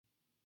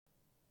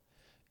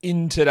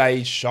In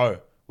today's show,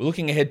 we're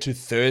looking ahead to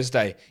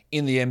Thursday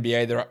in the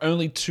NBA. There are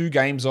only 2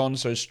 games on,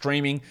 so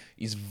streaming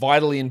is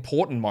vitally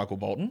important, Michael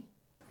Bolton.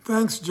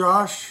 Thanks,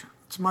 Josh.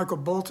 It's Michael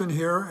Bolton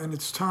here, and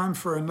it's time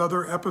for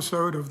another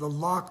episode of the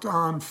Locked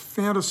On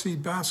Fantasy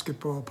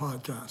Basketball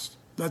Podcast.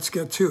 Let's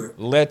get to it.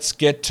 Let's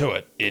get to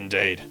it,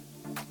 indeed.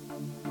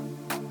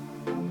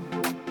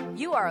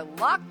 You are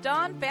Locked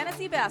On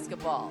Fantasy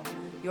Basketball,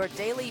 your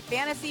daily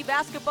fantasy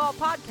basketball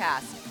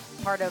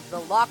podcast, part of the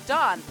Locked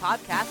On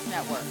Podcast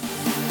Network.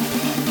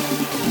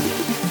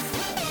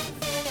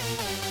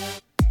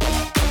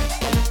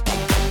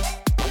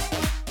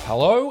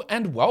 Hello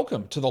and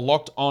welcome to the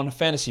Locked On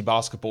Fantasy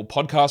Basketball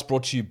Podcast,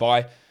 brought to you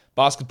by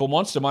Basketball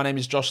Monster. My name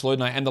is Josh Lloyd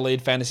and I am the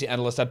lead fantasy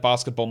analyst at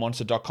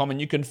basketballmonster.com, and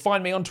you can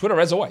find me on Twitter,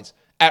 as always,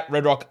 at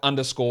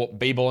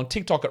redrock_bball, on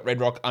TikTok at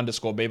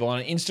redrock_bball,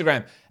 on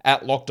Instagram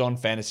at Locked On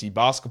Fantasy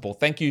Basketball.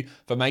 Thank you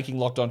for making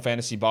Locked On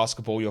Fantasy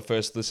Basketball your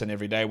first listen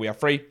every day. We are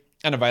free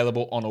and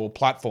available on all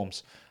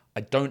platforms.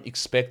 I don't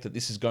expect that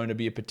this is going to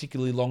be a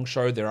particularly long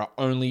show. There are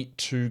only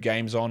 2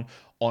 games on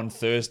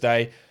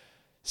Thursday.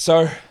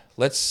 So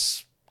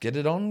let's get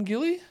it on,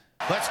 Gilly?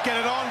 Let's get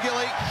it on,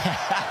 Gilly.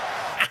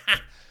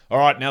 All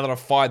right, now that I've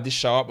fired this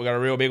show up, we've got a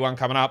real big one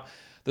coming up.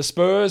 The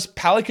Spurs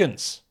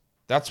Pelicans.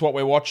 That's what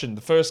we're watching.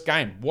 The first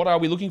game. What are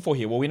we looking for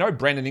here? Well, we know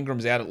Brandon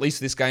Ingram's out at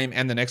least this game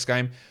and the next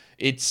game.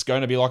 It's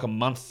going to be like a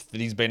month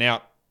that he's been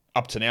out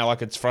up to now.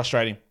 Like, it's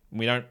frustrating.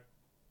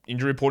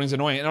 Injury reporting's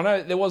annoying. And I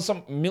know there was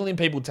some million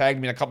people tagged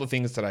me in a couple of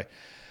things today.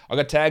 I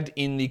got tagged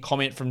in the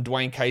comment from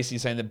Dwayne Casey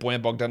saying that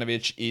Bojan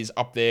Bogdanovic is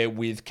up there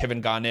with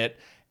Kevin Garnett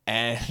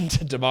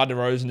and DeMar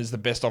DeRozan is the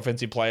best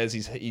offensive players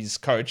he's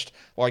coached.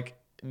 Like,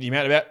 the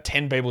amount, about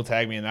 10 people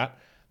tagged me in that.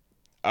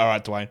 All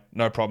right, Dwayne,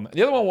 no problem.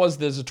 The other one was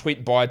there's a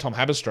tweet by Tom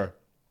Habistro,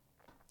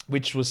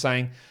 which was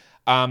saying,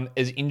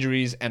 as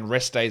injuries and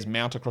rest days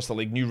mount across the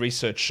league, new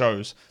research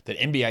shows that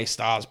NBA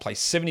stars play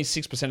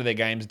 76% of their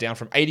games, down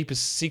from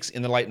 86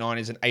 in the late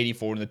 90s and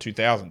 84 in the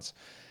 2000s.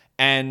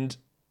 And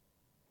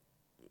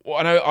well,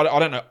 I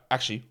don't know.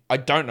 Actually, I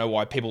don't know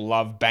why people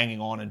love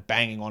banging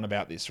on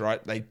about this,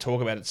 right? They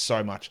talk about it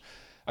so much.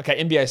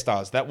 Okay, NBA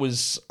stars. That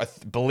was, I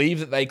believe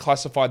that they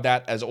classified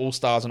that as all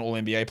stars and all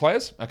NBA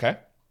players. Okay.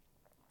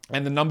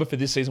 And the number for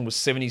this season was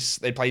 70.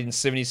 They played in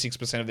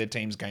 76% of their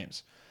team's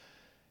games.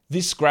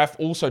 This graph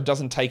also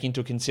doesn't take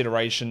into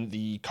consideration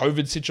the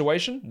COVID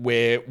situation,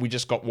 where we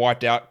just got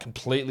wiped out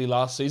completely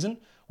last season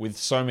with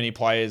so many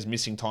players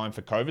missing time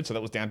for COVID. So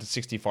that was down to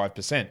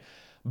 65%.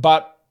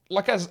 But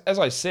like as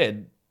I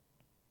said,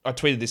 I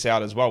tweeted this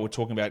out as well. We're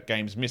talking about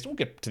games missed. We'll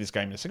get to this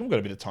game in a second. We've got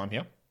a bit of time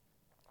here.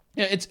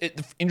 Yeah,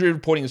 the injury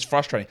reporting is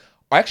frustrating.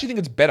 I actually think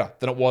it's better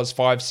than it was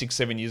 5, 6,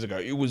 7 years ago.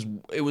 It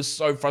was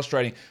so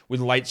frustrating with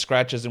late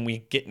scratches and we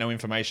get no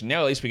information.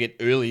 Now at least we get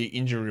early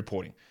injury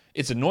reporting.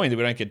 It's annoying that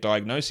we don't get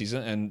diagnoses,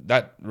 and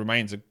that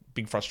remains a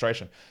big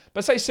frustration.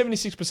 But say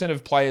 76%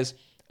 of players,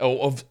 or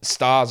of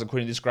stars,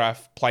 according to this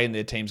graph, play in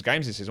their team's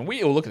games this season.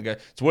 We all look at it and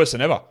go, it's worse than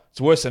ever. It's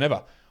worse than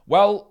ever.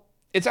 Well,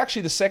 it's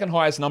actually the second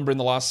highest number in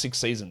the last 6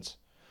 seasons.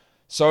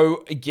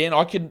 So again,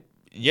 I can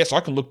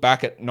look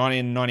back at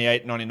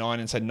 1998, 99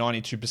 and say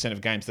 92% of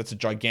games. That's a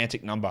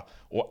gigantic number.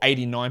 Or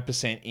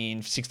 89%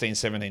 in 16,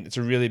 17. It's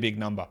a really big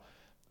number,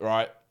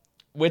 right?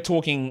 We're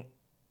talking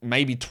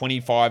maybe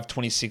 25,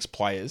 26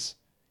 players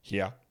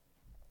here.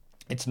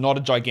 It's not a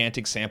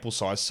gigantic sample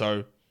size,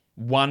 so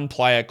one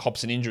player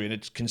cops an injury and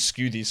it can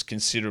skew this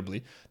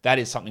considerably. That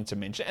is something to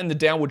mention. And the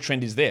downward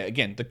trend is there.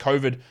 Again, the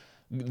COVID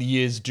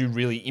years do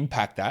really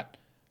impact that.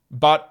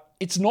 But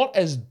it's not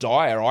as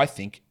dire, I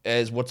think,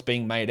 as what's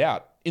being made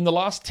out. In the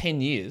last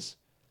 10 years,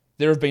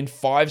 there have been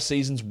 5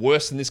 seasons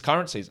worse than this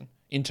current season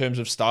in terms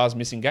of stars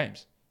missing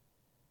games.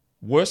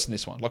 Worse than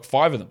this one, like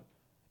 5 of them.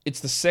 It's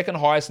the second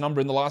highest number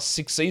in the last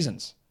 6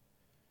 seasons.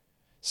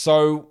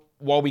 So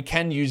while we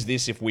can use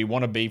this if we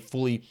want to be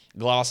fully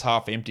glass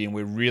half empty and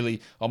we're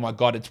really, oh my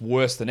God, it's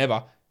worse than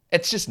ever,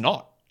 it's just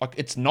not. Like,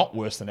 it's not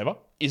worse than ever.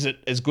 Is it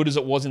as good as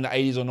it was in the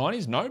 80s or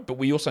 90s? No, but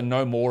we also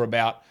know more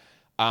about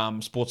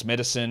sports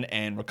medicine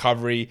and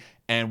recovery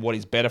and what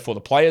is better for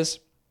the players.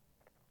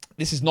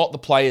 This is not the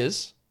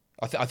players.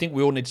 I think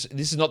we all need to,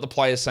 this is not the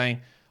players saying,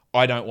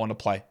 I don't want to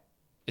play.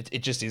 It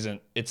just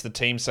isn't. It's the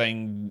team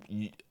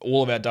saying,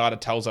 all of our data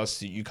tells us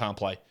that you can't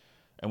play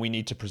and we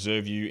need to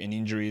preserve you in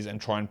injuries and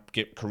try and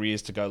get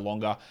careers to go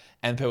longer.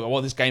 And people go,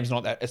 well, this game's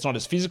not that, it's not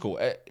as physical.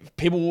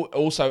 People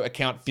also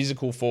account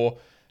physical for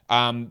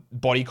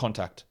body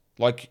contact.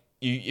 Like,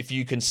 if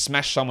you can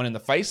smash someone in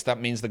the face, that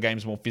means the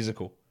game's more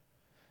physical.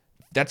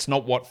 That's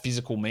not what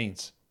physical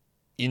means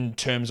in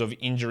terms of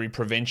injury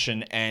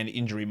prevention and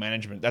injury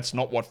management. That's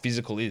not what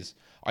physical is.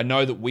 I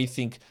know that we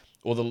think,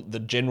 or the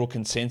general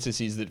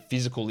consensus is that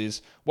physical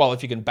is, well,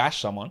 if you can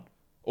bash someone,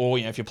 or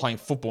if you're playing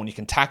football and you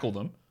can tackle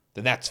them,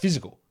 then that's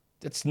physical.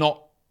 It's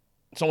not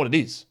what it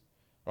is,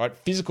 right?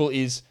 Physical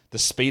is the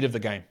speed of the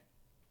game.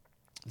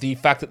 The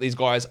fact that these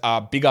guys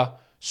are bigger,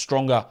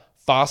 stronger,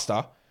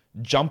 faster,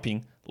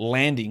 jumping,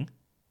 landing,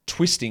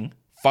 twisting,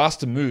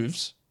 faster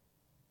moves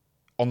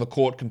on the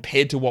court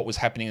compared to what was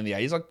happening in the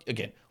 80s. Like,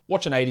 again,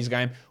 Watch an 80s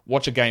game,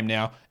 watch a game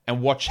now,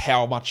 and watch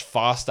how much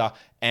faster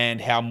and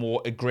how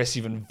more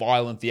aggressive and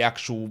violent the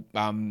actual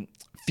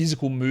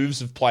physical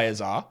moves of players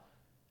are.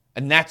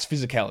 And that's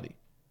physicality.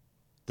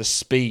 The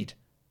speed,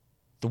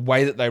 the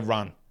way that they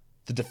run,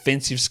 the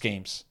defensive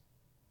schemes,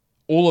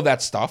 all of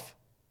that stuff.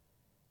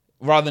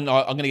 Rather than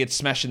I'm going to get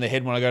smashed in the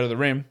head when I go to the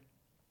rim,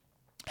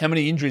 how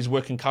many injuries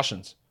were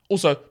concussions?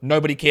 Also,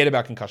 nobody cared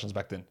about concussions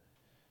back then.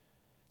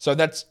 So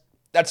that's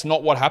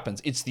not what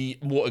happens. It's the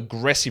more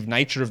aggressive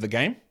nature of the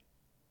game,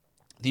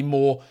 the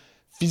more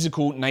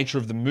physical nature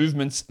of the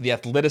movements, the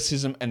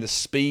athleticism and the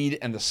speed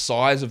and the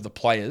size of the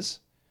players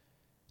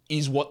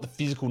is what the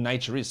physical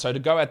nature is. So to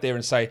go out there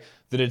and say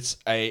that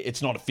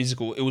it's not a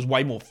physical, it was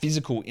way more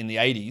physical in the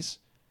 80s,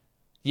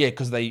 yeah,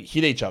 because they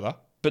hit each other,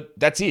 but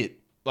that's it.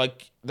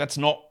 Like, that's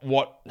not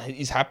what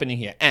is happening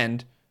here.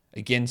 And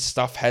again,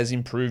 stuff has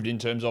improved in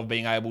terms of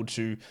being able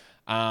to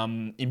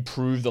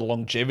improve the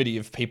longevity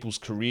of people's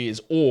careers,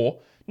 or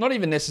not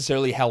even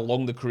necessarily how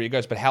long the career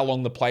goes, but how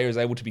long the player is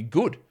able to be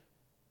good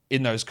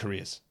in those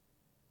careers.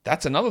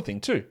 That's another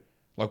thing too.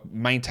 Like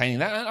maintaining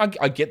that.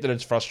 I get that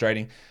it's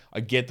frustrating.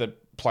 I get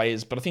that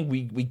players, but I think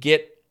we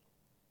get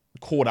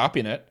caught up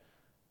in it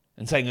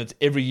and saying that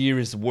every year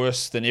is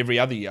worse than every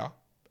other year.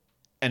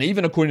 And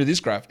even according to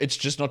this graph, it's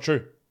just not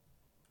true.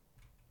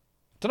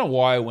 Don't know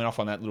why I went off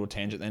on that little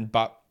tangent then,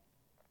 but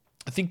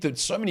I think that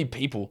so many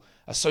people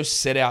are so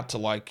set out to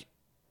like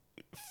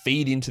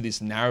feed into this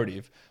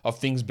narrative of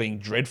things being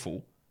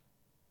dreadful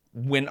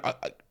when I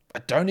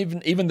don't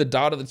even the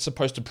data that's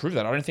supposed to prove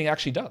that, I don't think it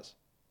actually does.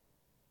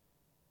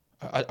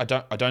 I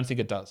don't think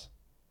it does.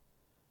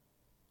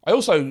 I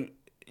also,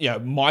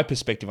 my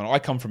perspective on it, I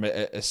come from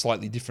a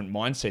slightly different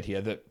mindset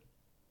here, that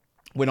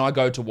when I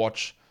go to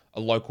watch a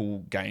local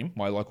game,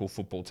 my local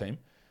football team,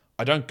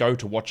 I don't go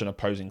to watch an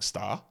opposing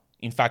star.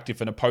 In fact, if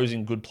an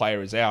opposing good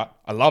player is out,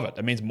 I love it.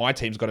 It means my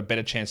team's got a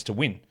better chance to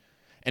win.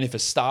 And if a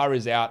star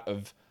is out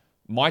of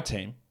my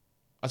team,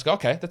 I just go,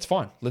 okay, that's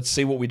fine. Let's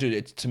see what we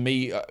do. To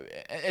me,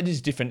 it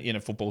is different in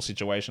a football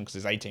situation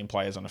because there's 18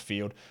 players on a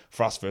field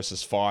for us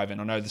versus 5. And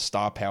I know the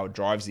star power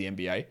drives the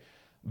NBA.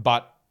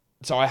 But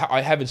so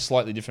I have a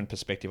slightly different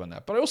perspective on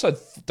that. But I also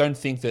don't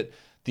think that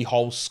the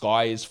whole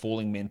sky is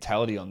falling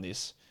mentality on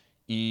this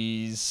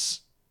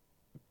is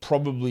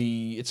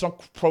it's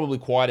not probably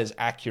quite as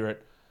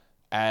accurate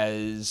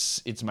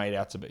as it's made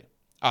out to be.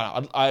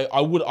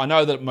 I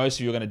know that most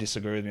of you are going to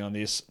disagree with me on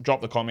this.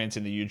 Drop the comments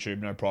in the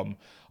YouTube, no problem.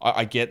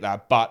 I get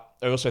that, but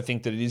I also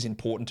think that it is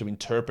important to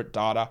interpret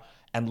data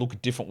and look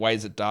at different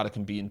ways that data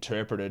can be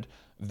interpreted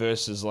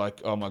versus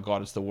like, oh my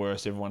God, it's the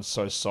worst. Everyone's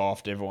so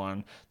soft.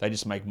 They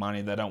just make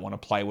money. They don't want to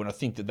play. When I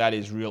think that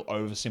is real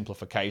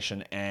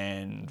oversimplification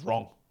and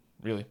wrong,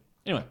 really.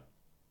 Anyway,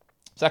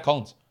 Zach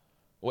Collins.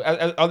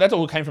 Well, that's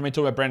all came from me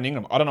talking about Brandon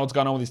Ingram. I don't know what's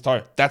going on with his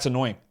toe. That's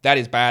annoying. That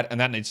is bad,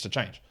 and that needs to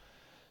change.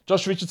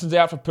 Josh Richardson's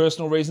out for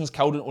personal reasons.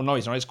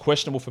 He's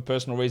questionable for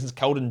personal reasons.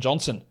 Keldon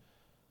Johnson,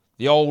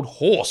 the old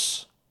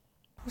horse.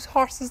 Whose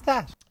horse is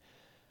that?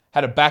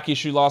 Had a back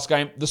issue last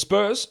game. The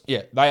Spurs,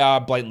 yeah, they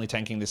are blatantly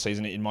tanking this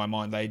season in my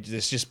mind.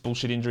 There's just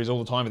bullshit injuries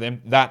all the time with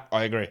them. That,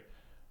 I agree.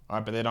 All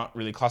right, but they're not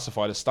really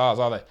classified as stars,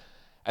 are they?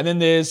 And then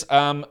there's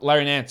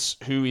Larry Nance,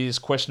 who is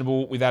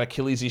questionable with that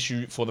Achilles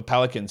issue for the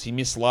Pelicans. He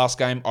missed last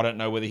game. I don't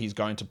know whether he's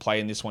going to play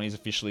in this one. He's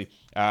officially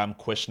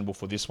questionable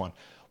for this one.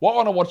 What I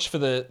want to watch for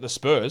the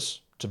Spurs,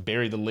 to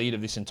bury the lead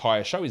of this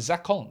entire show, is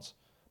Zach Collins.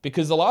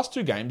 Because the last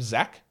 2 games,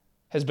 Zach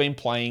has been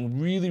playing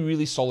really,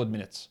 really solid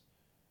minutes.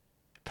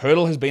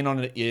 Poeltl has been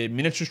on a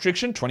minutes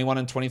restriction, 21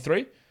 and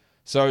 23.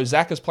 So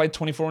Zach has played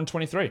 24 and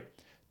 23.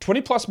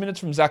 20-plus minutes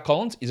from Zach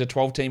Collins is a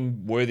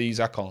 12-team worthy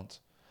Zach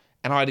Collins.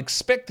 And I'd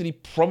expect that he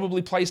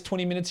probably plays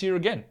 20 minutes here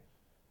again.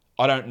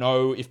 I don't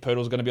know if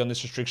Poeltl's going to be on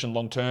this restriction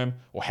long-term,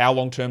 or how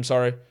long-term,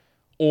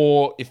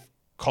 or if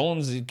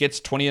Collins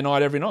gets 20 a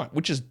night every night,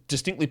 which is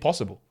distinctly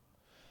possible.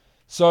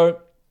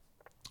 So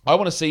I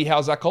want to see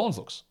how Zach Collins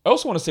looks. I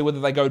also want to see whether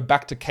they go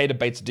back to Keita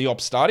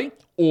Bates-Diop starting,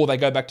 or they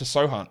go back to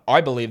Sochan.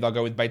 I believe they'll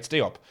go with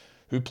Bates-Diop,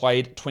 who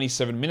played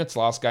 27 minutes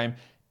last game,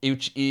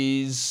 which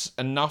is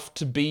enough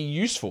to be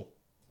useful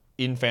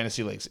in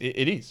fantasy leagues.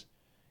 It is.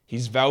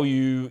 His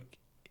value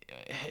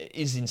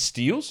is in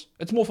steals.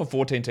 It's more for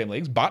 14-team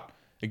leagues, but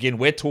again,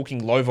 we're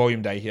talking low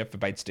volume day here for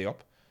Bates-Diop.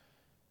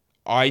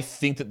 I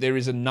think that there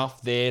is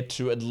enough there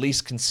to at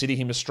least consider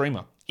him a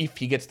streamer if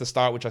he gets the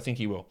start, which I think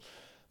he will.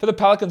 For the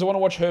Pelicans, I want to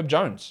watch Herb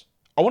Jones.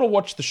 I want to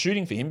watch the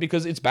shooting for him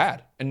because it's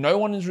bad, and no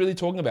one is really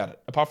talking about it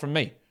apart from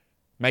me.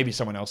 Maybe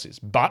someone else is.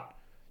 But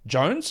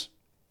Jones,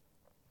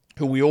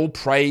 who we all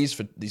praised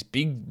for these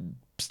big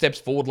steps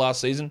forward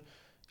last season,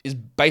 is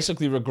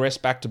basically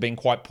regressed back to being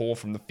quite poor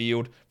from the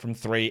field, from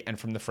 3, and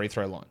from the free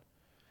throw line.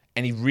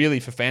 And he really,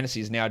 for fantasy,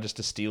 is now just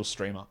a steal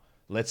streamer.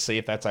 Let's see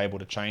if that's able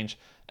to change.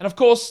 And of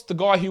course, the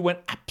guy who went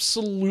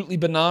absolutely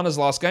bananas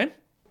last game,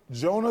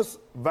 Jonas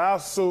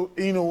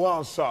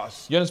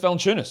Valanciunas. Jonas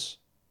Valanciunas.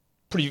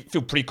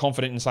 Feel pretty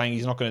confident in saying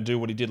he's not going to do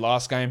what he did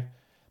last game.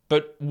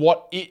 But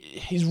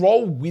his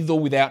role with or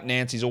without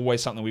Nance is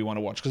always something we want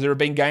to watch. Because there have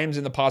been games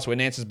in the past where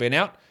Nance has been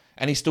out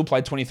and he still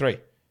played 23.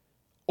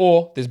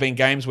 Or there's been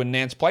games when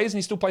Nance plays and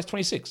he still plays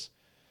 26.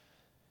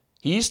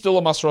 He is still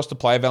a must-roster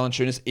player,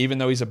 Valanciunas, even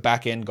though he's a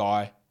back-end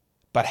guy.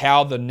 But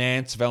how the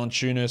Nance,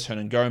 Valanciunas,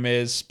 Hernan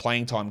Gomez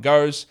playing time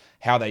goes,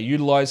 how they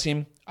utilize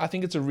him, I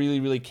think it's a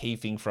really, really key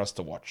thing for us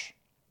to watch.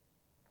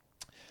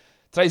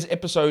 Today's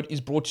episode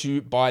is brought to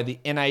you by the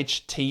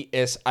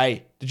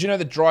NHTSA. Did you know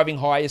that driving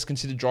high is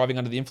considered driving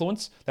under the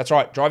influence? That's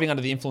right, driving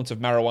under the influence of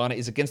marijuana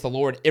is against the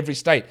law in every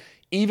state,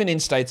 even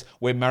in states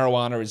where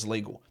marijuana is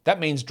legal.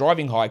 That means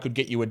driving high could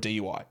get you a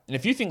DUI. And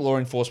if you think law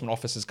enforcement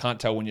officers can't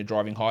tell when you're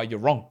driving high, you're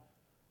wrong.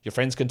 Your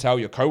friends can tell,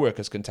 your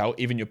co-workers can tell,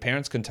 even your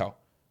parents can tell.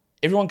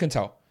 Everyone can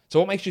tell. So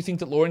what makes you think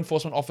that law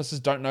enforcement officers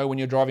don't know when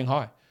you're driving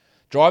high?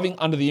 Driving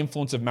under the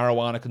influence of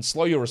marijuana can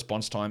slow your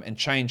response time and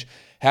change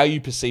how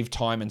you perceive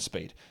time and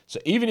speed. So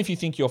even if you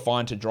think you're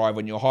fine to drive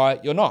when you're high,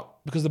 you're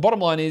not. Because the bottom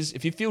line is,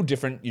 if you feel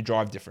different, you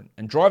drive different.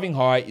 And driving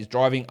high is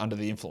driving under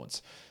the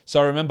influence.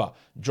 So remember,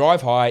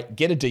 drive high,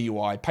 get a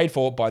DUI, paid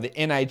for by the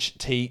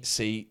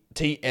NHTSA,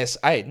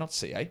 not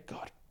CA.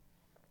 God,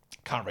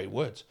 can't read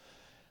words.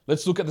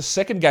 Let's look at the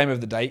second game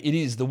of the day. It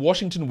is the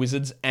Washington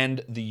Wizards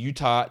and the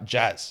Utah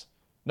Jazz.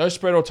 No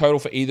spread or total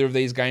for either of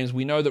these games.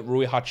 We know that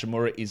Rui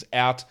Hachimura is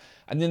out.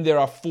 And then there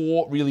are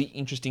four really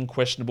interesting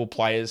questionable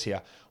players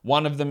here.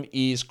 One of them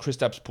is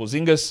Kristaps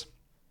Porzingis.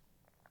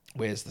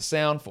 Where's the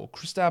sound for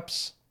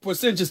Kristaps?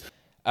 Porzingis.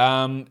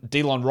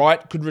 Delon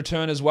Wright could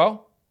return as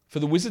well. For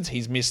the Wizards,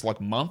 he's missed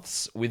like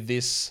months with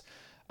this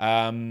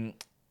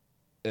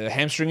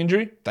hamstring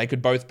injury. They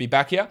could both be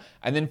back here.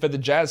 And then for the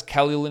Jazz,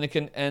 Kelly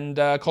Olynyk and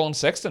Colin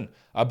Sexton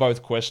are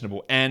both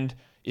questionable. And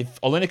if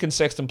Olynyk and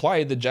Sexton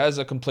play, the Jazz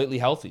are completely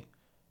healthy.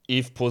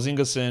 If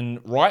Porzingis and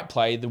Wright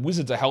play, the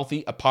Wizards are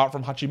healthy apart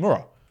from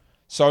Hachimura.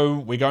 So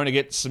we're going to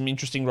get some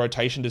interesting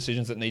rotation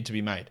decisions that need to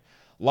be made.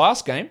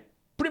 Last game,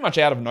 pretty much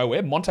out of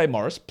nowhere, Monte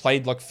Morris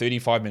played like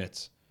 35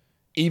 minutes.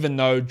 Even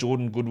though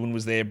Jordan Goodwin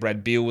was there,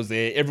 Brad Beal was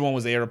there, everyone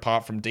was there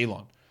apart from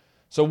Delon.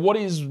 So what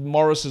is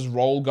Morris's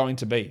role going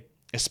to be,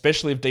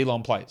 especially if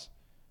Delon plays?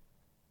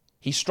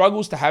 He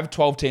struggles to have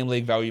 12-team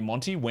league value,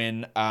 Monty,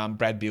 when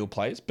Brad Beal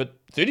plays, but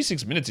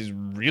 36 minutes is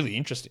really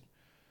interesting.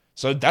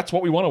 So that's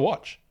what we want to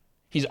watch.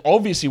 He's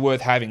obviously worth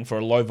having for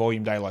a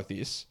low-volume day like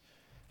this,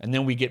 and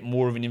then we get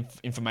more of an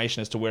information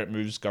as to where it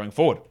moves going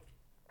forward.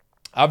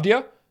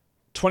 Avdia,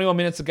 21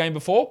 minutes the game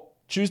before,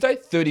 Tuesday,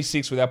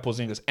 36 without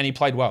Porzingis, and he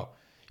played well.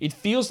 It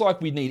feels like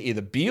we need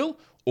either Beal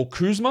or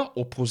Kuzma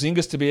or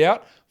Porzingis to be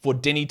out for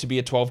Denny to be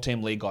a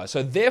 12-team league guy.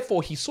 So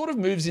therefore, he sort of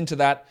moves into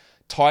that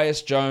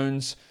Tyus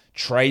Jones,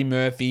 Trey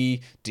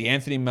Murphy,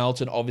 DeAnthony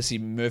Melton. Obviously,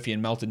 Murphy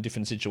and Melton,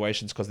 different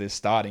situations because they're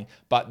starting.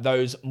 But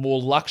those more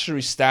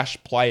luxury stash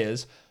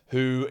players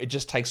who it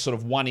just takes sort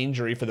of one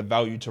injury for the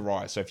value to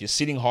rise. So if you're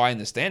sitting high in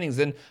the standings,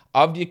 then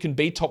Avdia can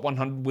be top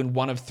 100 when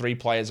one of three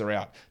players are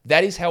out.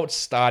 That is how it's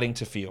starting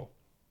to feel.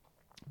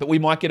 But we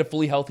might get a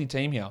fully healthy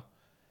team here,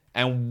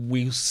 and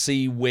we'll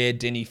see where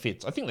Denny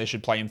fits. I think they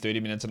should play him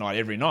 30 minutes a night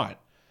every night.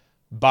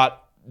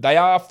 But they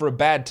are, for a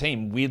bad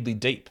team, weirdly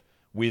deep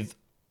with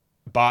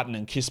Barton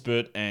and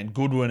Kispert and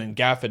Goodwin and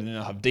Gafford, and then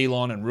they'll have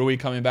Delon and Rui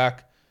coming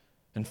back.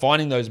 And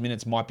finding those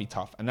minutes might be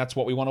tough, and that's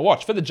what we want to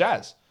watch. For the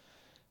Jazz,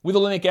 with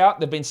Olynyk out,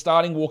 they've been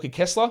starting Walker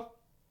Kessler.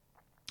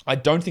 I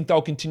don't think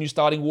they'll continue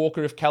starting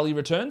Walker if Kelly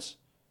returns.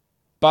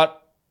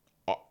 But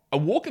a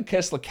Walker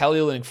Kessler, Kelly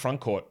Olynyk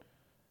frontcourt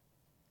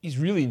is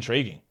really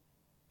intriguing.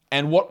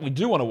 And what we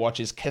do want to watch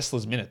is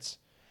Kessler's minutes.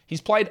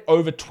 He's played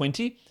over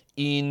 20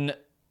 in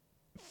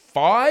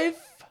 7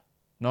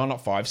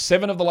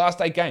 of the last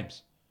 8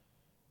 games.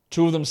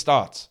 2 of them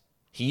starts.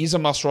 He is a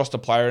must-roster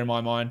player in my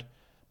mind,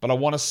 but I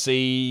want to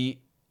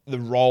see the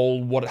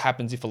role, what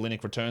happens if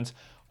Olynyk returns.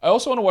 I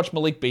also want to watch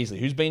Malik Beasley,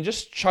 who's been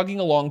just chugging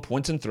along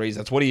points and threes.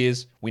 That's what he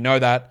is. We know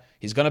that.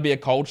 He's going to be a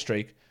cold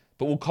streak.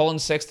 But will Colin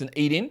Sexton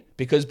eat in?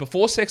 Because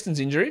before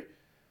Sexton's injury,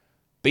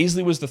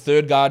 Beasley was the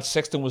third guard,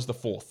 Sexton was the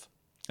fourth.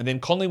 And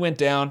then Conley went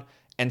down,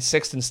 and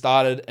Sexton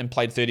started and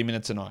played 30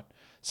 minutes a night.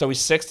 So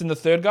is Sexton the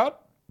third guard,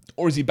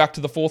 or is he back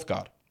to the fourth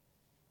guard?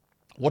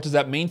 What does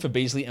that mean for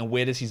Beasley, and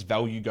where does his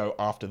value go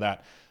after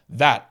that?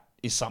 That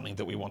is something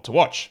that we want to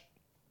watch.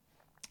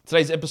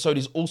 Today's episode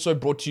is also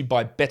brought to you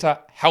by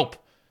BetterHelp.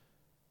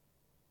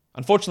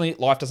 Unfortunately,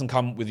 life doesn't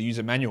come with a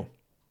user manual.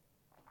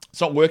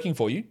 It's not working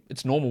for you.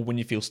 It's normal when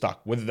you feel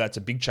stuck, whether that's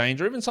a big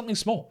change or even something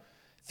small.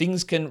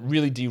 Things can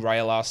really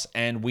derail us,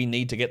 and we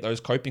need to get those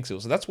coping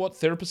skills. So that's what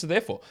therapists are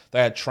there for.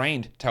 They are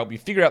trained to help you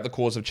figure out the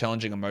cause of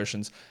challenging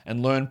emotions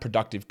and learn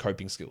productive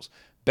coping skills.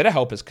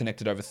 BetterHelp has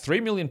connected over 3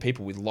 million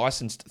people with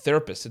licensed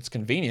therapists. It's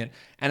convenient,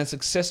 and it's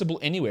accessible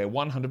anywhere,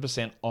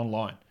 100%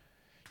 online.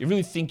 You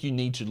really think you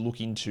need to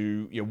look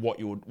into what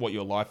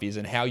your life is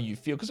and how you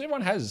feel, because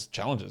everyone has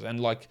challenges, and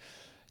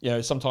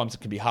sometimes it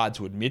can be hard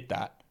to admit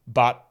that,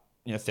 but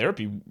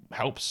therapy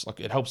helps.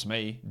 It helps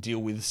me deal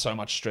with so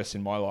much stress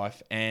in my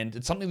life, and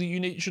it's something that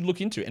you should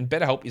look into. And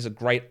BetterHelp is a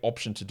great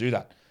option to do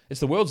that. It's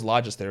the world's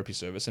largest therapy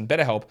service, and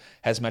BetterHelp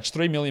has matched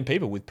 3 million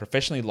people with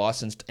professionally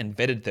licensed and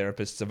vetted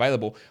therapists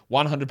available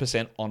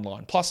 100%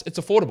 online. Plus, it's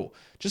affordable.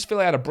 Just fill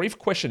out a brief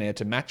questionnaire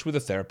to match with a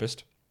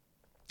therapist,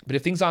 But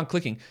if things aren't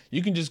clicking,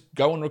 you can just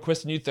go and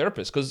request a new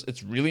therapist because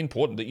it's really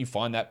important that you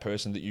find that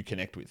person that you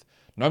connect with.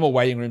 No more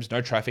waiting rooms,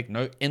 no traffic,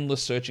 no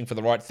endless searching for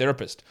the right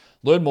therapist.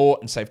 Learn more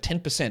and save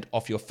 10%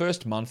 off your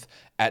first month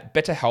at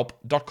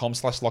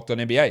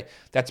betterhelp.com/LockedOnNBA.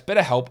 That's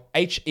BetterHelp,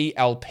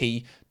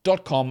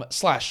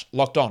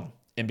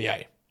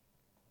 HELP.com/LockedOnNBA.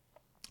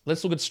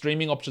 Let's look at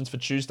streaming options for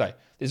Tuesday.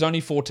 There's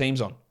only 4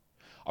 teams on.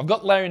 I've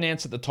got Larry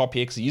Nance at the top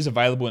here because he is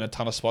available in a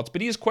ton of spots,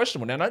 but he is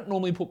questionable. Now, I don't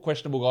normally put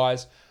questionable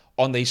guys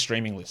on these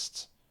streaming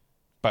lists,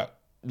 but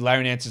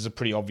Larry Nance is a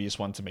pretty obvious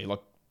one to me. Like,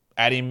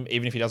 add him,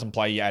 even if he doesn't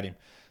play, you add him.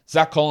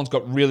 Zach Collins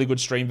got really good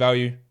stream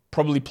value,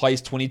 probably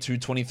plays 22,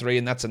 23,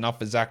 and that's enough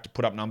for Zach to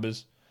put up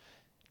numbers.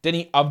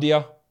 Denny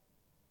Avdia.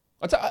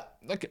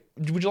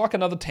 Would you like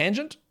another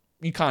tangent?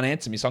 You can't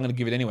answer me, so I'm going to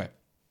give it anyway.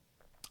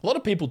 A lot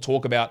of people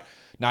talk about,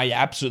 you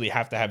absolutely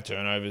have to have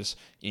turnovers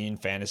in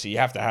fantasy. You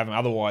have to have them,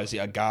 otherwise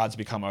guards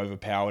become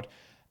overpowered.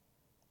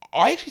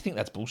 I actually think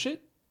that's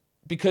bullshit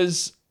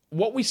because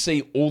what we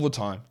see all the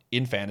time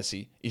in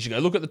fantasy is you go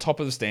look at the top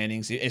of the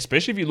standings,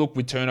 especially if you look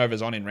with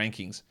turnovers on in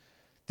rankings,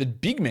 the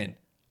big men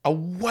are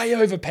way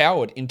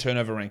overpowered in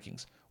turnover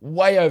rankings.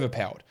 Way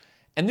overpowered.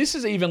 And this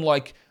is even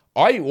like,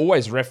 I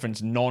always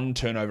reference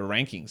non-turnover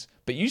rankings,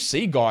 but you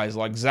see guys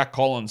like Zach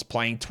Collins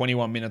playing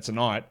 21 minutes a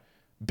night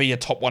be a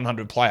top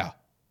 100 player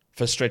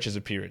for stretches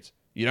of periods.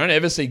 You don't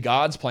ever see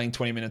guards playing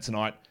 20 minutes a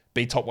night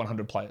be top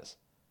 100 players.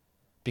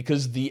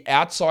 Because the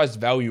outsized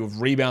value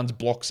of rebounds,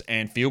 blocks,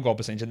 and field goal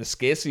percentage and the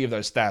scarcity of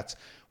those stats,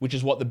 which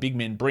is what the big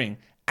men bring,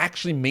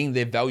 actually mean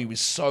their value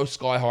is so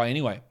sky high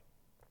anyway.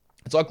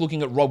 It's like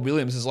looking at Rob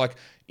Williams is like,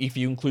 if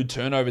you include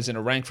turnovers in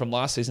a rank from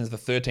last season as the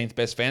 13th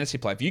best fantasy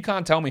player. If you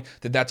can't tell me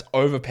that that's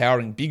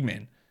overpowering big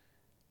men,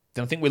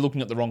 then I think we're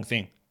looking at the wrong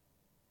thing.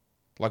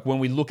 Like when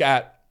we look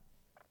at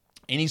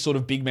any sort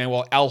of big man,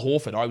 well, Al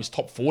Horford, I was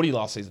top 40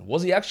 last season.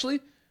 Was he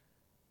actually?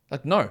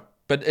 Like, no,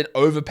 but it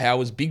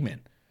overpowers big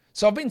men.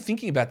 So I've been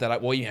thinking about that.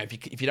 Like, well,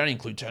 if you don't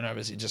include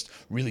turnovers, it just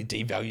really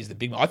devalues the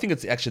big man. I think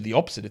it's actually the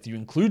opposite. If you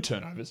include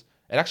turnovers,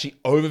 it actually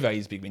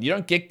overvalues big men. You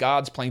don't get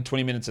guards playing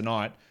 20 minutes a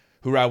night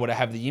who are able to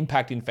have the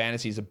impact in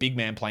fantasy as a big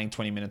man playing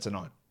 20 minutes a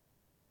night.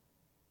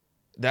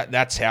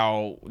 That's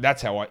how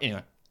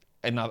I,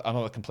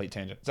 another complete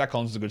tangent. Zach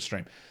Collins is a good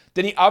stream.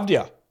 Denny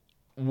Avdia,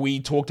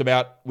 we talked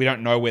about, we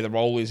don't know where the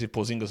role is if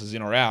Porzingis is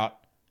in or out,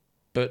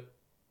 but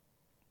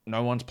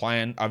no one's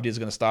playing. Avdia's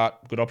going to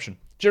start. Good option.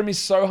 Jeremy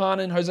Sohan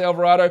and Jose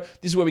Alvarado.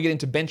 This is where we get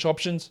into bench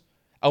options.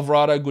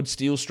 Alvarado, good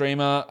steal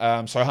streamer.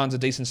 Sohan's a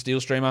decent steal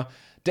streamer.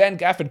 Dan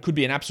Gafford could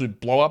be an absolute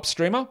blow-up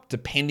streamer,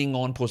 depending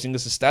on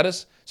Porzingis'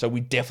 status. So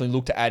we definitely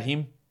look to add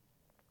him.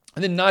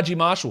 And then Najee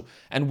Marshall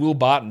and Will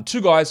Barton.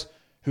 2 guys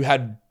who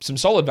had some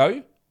solid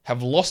value,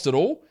 have lost it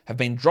all, have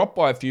been dropped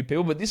by a few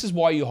people, but this is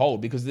why you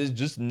hold, because there's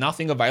just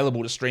nothing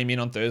available to stream in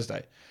on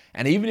Thursday.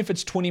 And even if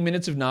it's 20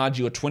 minutes of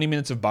Najee or 20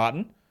 minutes of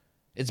Barton,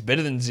 it's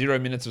better than 0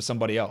 minutes of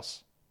somebody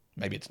else.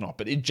 Maybe it's not,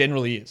 but it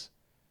generally is.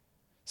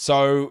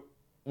 So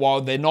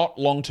while they're not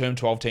long-term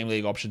 12-team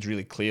league options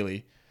really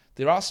clearly,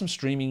 there is some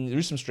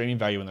streaming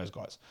value in those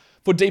guys.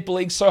 For deeper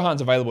leagues,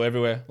 Sohan's available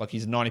everywhere. Like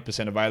he's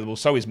 90% available.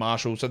 So is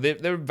Marshall. So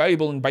they're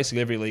valuable in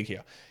basically every league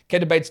here.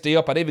 Keita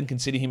Bates-Diop, I'd even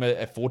consider him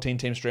a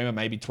 14-team streamer,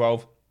 maybe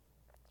 12.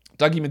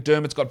 Dougie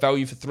McDermott's got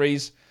value for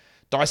 3s.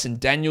 Dyson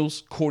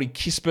Daniels, Corey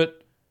Kispert,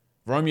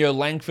 Romeo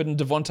Langford, and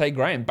Devontae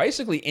Graham.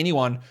 Basically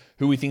anyone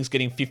who we think is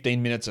getting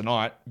 15 minutes a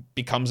night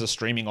becomes a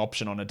streaming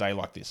option on a day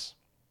like this.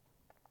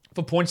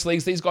 For points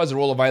leagues, these guys are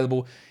all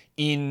available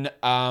in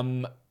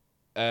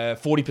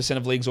 40%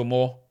 of leagues or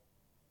more.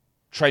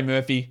 Trey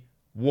Murphy,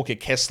 Walker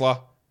Kessler.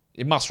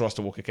 It must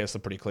roster Walker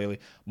Kessler pretty clearly.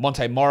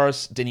 Monte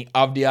Morris, Denny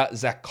Avdia,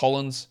 Zach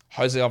Collins,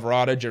 Jose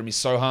Alvarado, Jeremy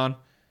Sohan,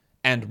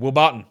 and Will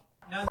Barton.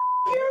 No,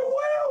 you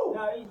Will!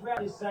 No, he's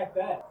ready to sack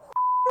that.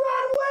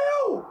 Run,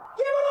 Will!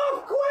 Give it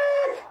off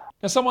quick!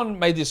 Now, someone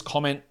made this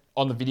comment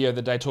on the video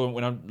the day talking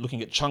when I'm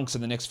looking at chunks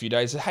in the next few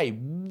days. Said, hey,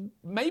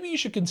 maybe you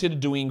should consider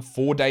doing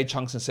 4-day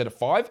chunks instead of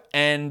 5.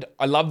 And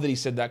I love that he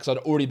said that because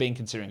I'd already been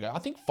considering it. I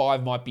think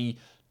 5 might be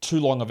too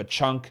long of a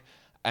chunk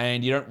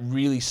and you don't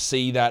really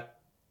see that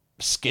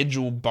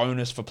schedule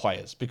bonus for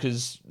players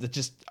because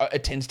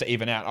it tends to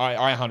even out.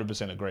 I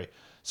 100% agree.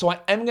 So I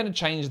am going to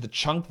change the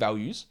chunk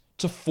values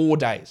to 4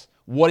 days.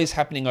 What is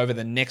happening over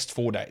the next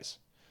 4 days?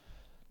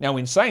 Now,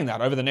 in saying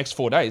that, over the next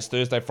 4 days,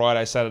 Thursday,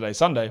 Friday, Saturday,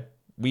 Sunday,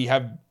 we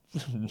have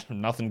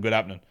nothing good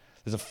happening.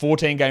 There's a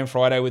 14-game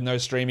Friday with no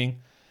streaming.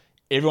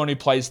 Everyone who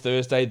plays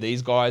Thursday,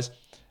 these guys,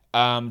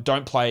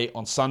 don't play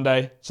on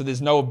Sunday. So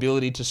there's no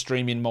ability to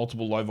stream in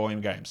multiple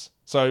low-volume games.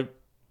 So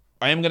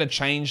I am going to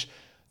change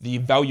the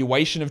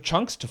evaluation of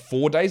chunks to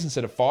 4 days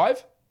instead of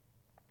 5.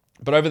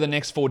 But over the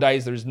next 4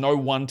 days, there is no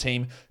one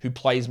team who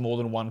plays more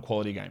than one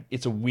quality game.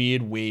 It's a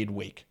weird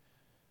week.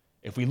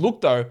 If we look,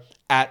 though,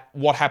 at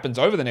what happens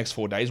over the next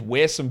 4 days,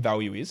 where some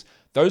value is,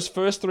 those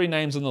first 3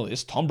 names on the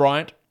list, Tom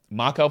Bryant,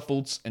 Markelle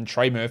Fultz, and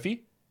Trey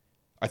Murphy,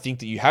 I think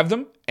that you have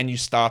them and you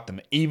start them,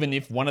 even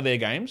if one of their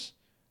games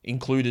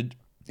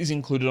is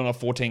included on a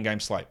 14-game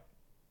slate,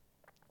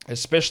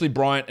 especially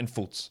Bryant and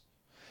Fultz.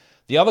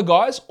 The other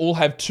guys all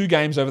have 2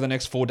 games over the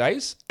next 4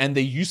 days, and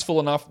they're useful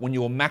enough when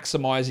you're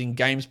maximizing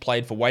games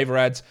played for waiver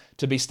ads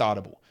to be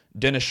startable.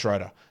 Dennis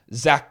Schroeder,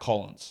 Zach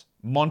Collins,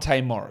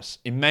 Monte Morris,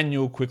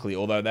 Emmanuel Quickly,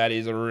 although that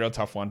is a real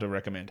tough one to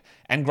recommend,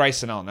 and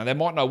Grayson Allen. Now, they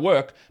might not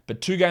work, but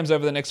 2 games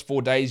over the next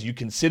 4 days, you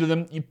consider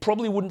them. You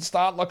probably wouldn't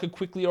start like a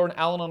Quickly or an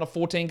Allen on a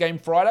 14-game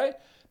Friday,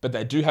 but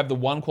they do have the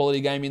one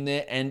quality game in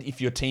there, and if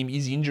your team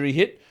is injury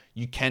hit,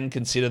 you can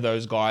consider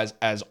those guys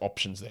as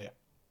options there.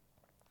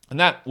 And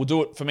that will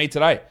do it for me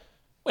today.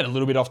 Went a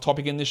little bit off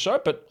topic in this show,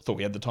 but I thought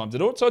we had the time to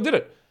do it, so I did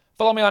it.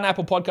 Follow me on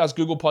Apple Podcasts,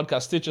 Google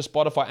Podcasts, Stitcher,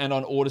 Spotify, and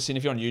on Odyssey. And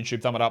if you're on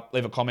YouTube, thumb it up,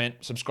 leave a comment,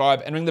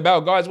 subscribe, and ring the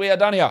bell. Guys, we are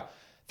done here.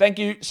 Thank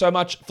you so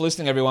much for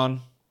listening,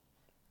 everyone.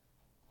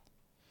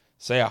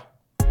 See ya.